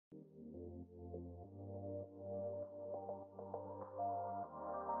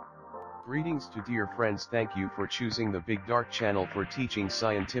Greetings to dear friends, thank you for choosing the BigDark channel for teaching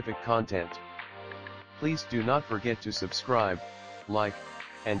scientific content. Please do not forget to subscribe, like,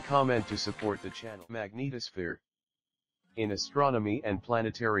 and comment to support the channel. Magnetosphere. In astronomy and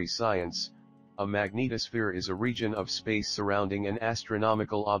planetary science, a magnetosphere is a region of space surrounding an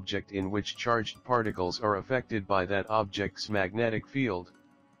astronomical object in which charged particles are affected by that object's magnetic field.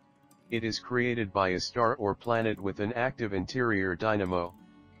 It is created by a star or planet with an active interior dynamo.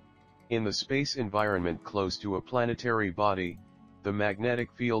 In the space environment close to a planetary body, the magnetic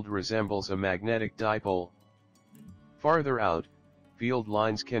field resembles a magnetic dipole. Farther out, field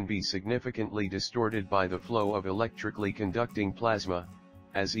lines can be significantly distorted by the flow of electrically conducting plasma,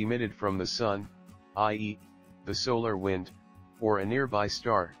 as emitted from the Sun, i.e., the solar wind, or a nearby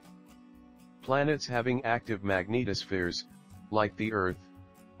star. Planets having active magnetospheres, like the Earth,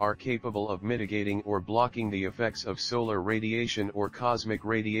 are capable of mitigating or blocking the effects of solar radiation or cosmic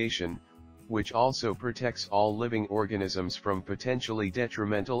radiation, which also protects all living organisms from potentially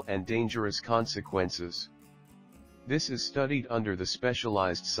detrimental and dangerous consequences. This is studied under the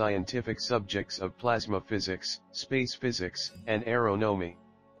specialized scientific subjects of plasma physics, space physics, and aeronomy.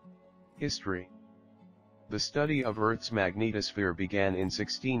 History. The study of Earth's magnetosphere began in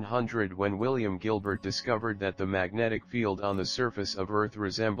 1600 when William Gilbert discovered that the magnetic field on the surface of Earth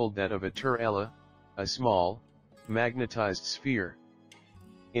resembled that of a terrella, a small, magnetized sphere.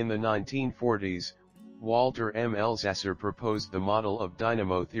 In the 1940s, Walter M. Elsasser proposed the model of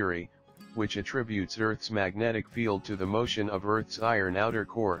dynamo theory, which attributes Earth's magnetic field to the motion of Earth's iron outer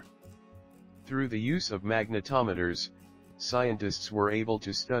core. Through the use of magnetometers, scientists were able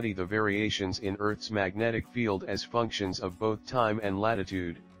to study the variations in Earth's magnetic field as functions of both time and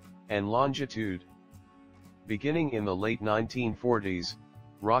latitude, and longitude. Beginning in the late 1940s,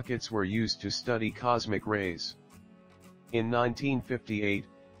 rockets were used to study cosmic rays. In 1958,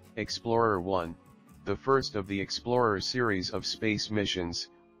 Explorer 1, the first of the Explorer series of space missions,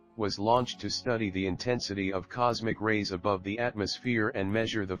 was launched to study the intensity of cosmic rays above the atmosphere and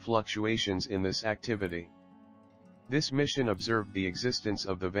measure the fluctuations in this activity. This mission observed the existence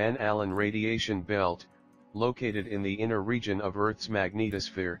of the Van Allen radiation belt, located in the inner region of Earth's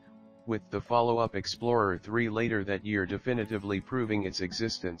magnetosphere, with the follow-up Explorer 3 later that year definitively proving its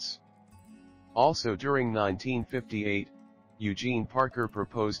existence. Also during 1958, Eugene Parker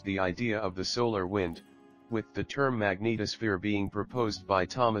proposed the idea of the solar wind, with the term magnetosphere being proposed by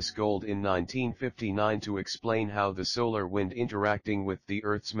Thomas Gold in 1959 to explain how the solar wind interacting with the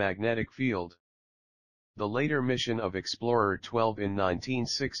Earth's magnetic field. The later mission of Explorer 12 in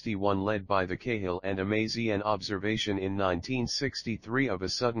 1961 led by the Cahill and Amazian observation in 1963 of a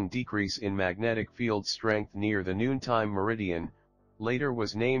sudden decrease in magnetic field strength near the noontime meridian, later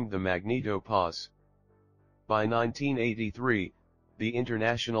was named the magnetopause. By 1983, the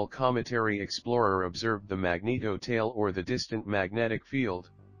International Cometary Explorer observed the magnetotail or the distant magnetic field.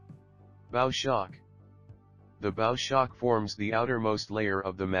 Bow shock. The bow shock forms the outermost layer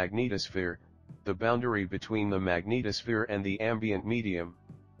of the magnetosphere, the boundary between the magnetosphere and the ambient medium.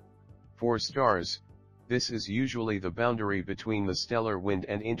 For stars, this is usually the boundary between the stellar wind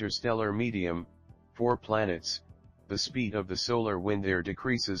and interstellar medium. For planets, the speed of the solar wind there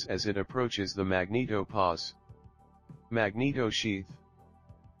decreases as it approaches the magnetopause. Magnetosheath.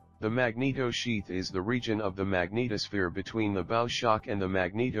 The magnetosheath is the region of the magnetosphere between the bow shock and the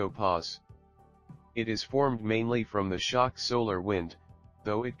magnetopause. It is formed mainly from the shocked solar wind,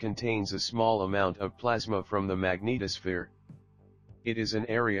 though it contains a small amount of plasma from the magnetosphere. It is an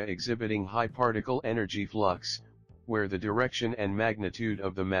area exhibiting high particle energy flux, where the direction and magnitude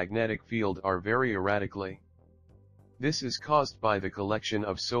of the magnetic field are vary erratically. This is caused by the collection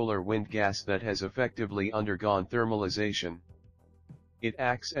of solar wind gas that has effectively undergone thermalization. It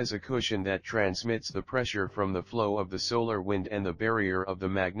acts as a cushion that transmits the pressure from the flow of the solar wind and the barrier of the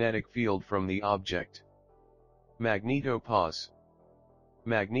magnetic field from the object. Magnetopause.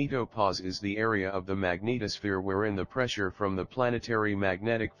 Magnetopause is the area of the magnetosphere wherein the pressure from the planetary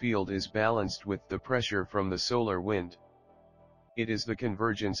magnetic field is balanced with the pressure from the solar wind. It is the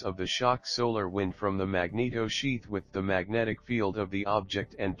convergence of the shocked solar wind from the magnetosheath with the magnetic field of the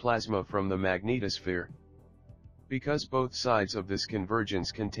object and plasma from the magnetosphere. Because both sides of this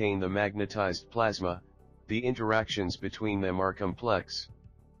convergence contain the magnetized plasma, the interactions between them are complex.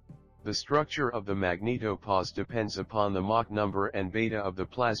 The structure of the magnetopause depends upon the Mach number and beta of the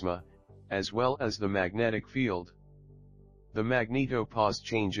plasma, as well as the magnetic field. The magnetopause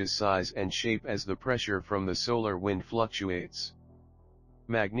changes size and shape as the pressure from the solar wind fluctuates.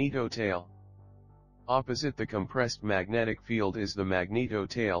 Magnetotail. Opposite the compressed magnetic field is the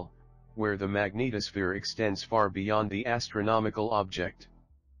magnetotail, where the magnetosphere extends far beyond the astronomical object.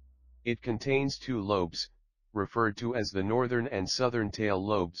 It contains two lobes, referred to as the northern and southern tail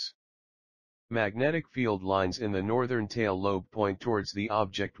lobes. Magnetic field lines in the northern tail lobe point towards the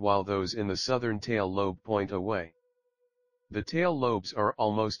object while those in the southern tail lobe point away. The tail lobes are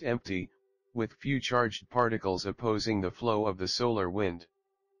almost empty, with few charged particles opposing the flow of the solar wind.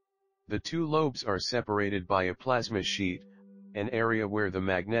 The two lobes are separated by a plasma sheet, an area where the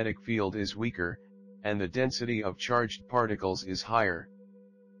magnetic field is weaker, and the density of charged particles is higher.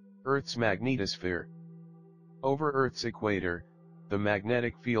 Earth's magnetosphere. Over Earth's equator, the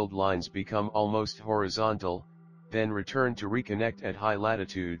magnetic field lines become almost horizontal, then return to reconnect at high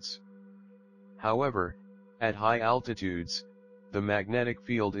latitudes. However, at high altitudes, the magnetic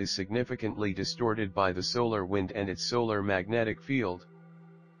field is significantly distorted by the solar wind and its solar magnetic field.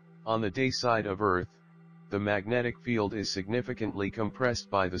 On the day side of Earth, the magnetic field is significantly compressed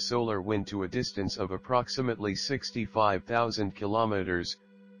by the solar wind to a distance of approximately 65,000 kilometers,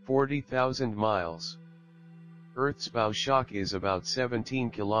 40,000 miles. Earth's bow shock is about 17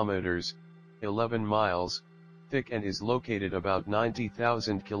 kilometers, 11 miles, thick and is located about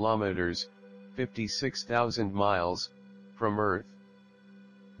 90,000 kilometers, 56,000 miles, from Earth.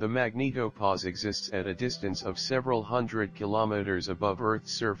 The magnetopause exists at a distance of several hundred kilometers above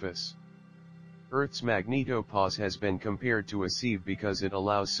Earth's surface. Earth's magnetopause has been compared to a sieve because it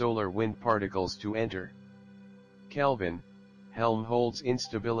allows solar wind particles to enter. Kelvin, Helmholtz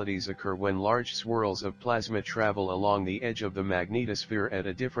instabilities occur when large swirls of plasma travel along the edge of the magnetosphere at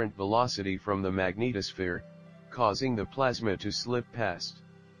a different velocity from the magnetosphere, causing the plasma to slip past.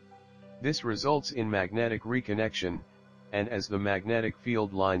 This results in magnetic reconnection, and as the magnetic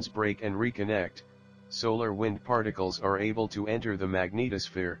field lines break and reconnect, solar wind particles are able to enter the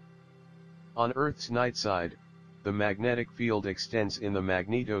magnetosphere. On Earth's night side, the magnetic field extends in the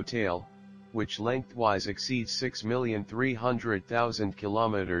magnetotail, which lengthwise exceeds 6,300,000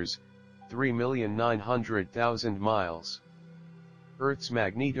 kilometers, 3,900,000 miles. Earth's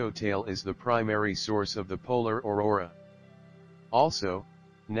magnetotail is the primary source of the polar aurora. Also,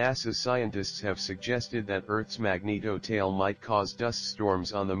 NASA scientists have suggested that Earth's magnetotail might cause dust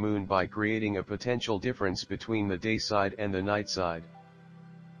storms on the Moon by creating a potential difference between the day side and the night side.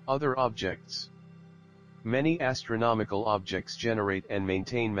 Other objects. Many astronomical objects generate and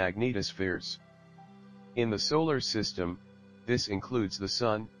maintain magnetospheres. In the solar system, this includes the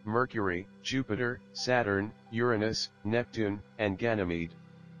Sun, Mercury, Jupiter, Saturn, Uranus, Neptune, and Ganymede.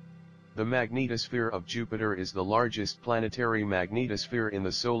 The magnetosphere of Jupiter is the largest planetary magnetosphere in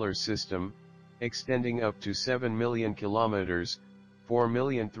the solar system, extending up to 7 million kilometers,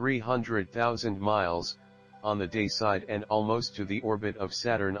 4,300,000 miles, on the day side and almost to the orbit of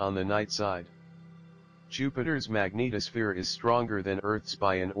Saturn on the night side. Jupiter's magnetosphere is stronger than Earth's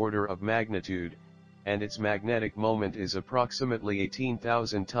by an order of magnitude, and its magnetic moment is approximately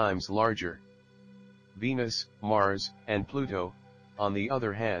 18,000 times larger. Venus, Mars, and Pluto, on the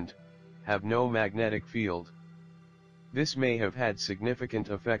other hand, have no magnetic field. This may have had significant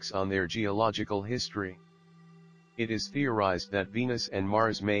effects on their geological history. It is theorized that Venus and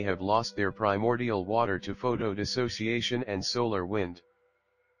Mars may have lost their primordial water to photodissociation and solar wind.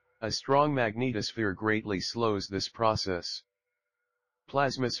 A strong magnetosphere greatly slows this process.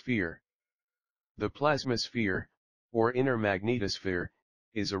 Plasmasphere. The plasmasphere, or inner magnetosphere,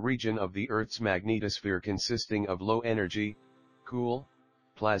 is a region of the Earth's magnetosphere consisting of low-energy, cool,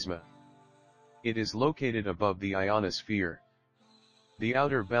 plasma. It is located above the ionosphere. The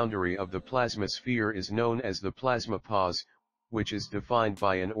outer boundary of the plasmasphere is known as the plasma pause, which is defined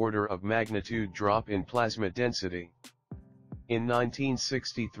by an order of magnitude drop in plasma density. In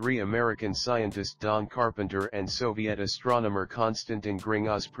 1963, American scientist Don Carpenter and Soviet astronomer Konstantin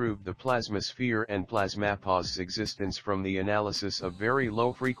Gringos proved the plasmasphere and plasmapause's existence from the analysis of very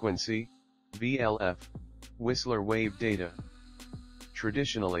low frequency, VLF, Whistler wave data.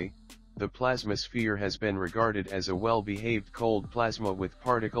 Traditionally, the plasmasphere has been regarded as a well-behaved cold plasma with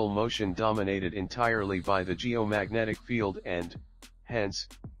particle motion dominated entirely by the geomagnetic field and, hence,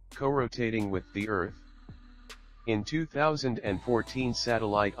 co-rotating with the Earth. In 2014,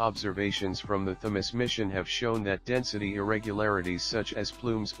 satellite observations from the Themis mission have shown that density irregularities such as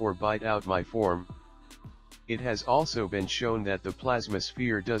plumes or bite-out might form. It has also been shown that the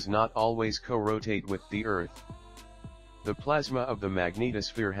plasmasphere does not always co-rotate with the Earth. The plasma of the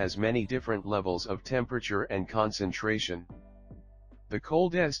magnetosphere has many different levels of temperature and concentration. The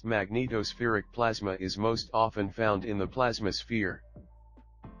coldest magnetospheric plasma is most often found in the plasmasphere.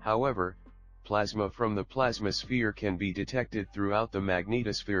 However, plasma from the plasmasphere can be detected throughout the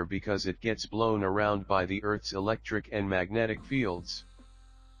magnetosphere because it gets blown around by the Earth's electric and magnetic fields.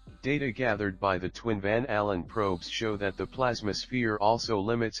 Data gathered by the twin Van Allen probes show that the plasmasphere also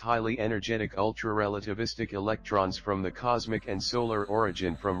limits highly energetic ultra-relativistic electrons from the cosmic and solar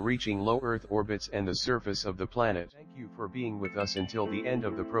origin from reaching low Earth orbits and the surface of the planet. Thank you for being with us until the end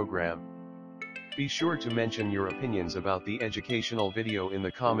of the program. Be sure to mention your opinions about the educational video in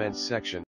the comments section.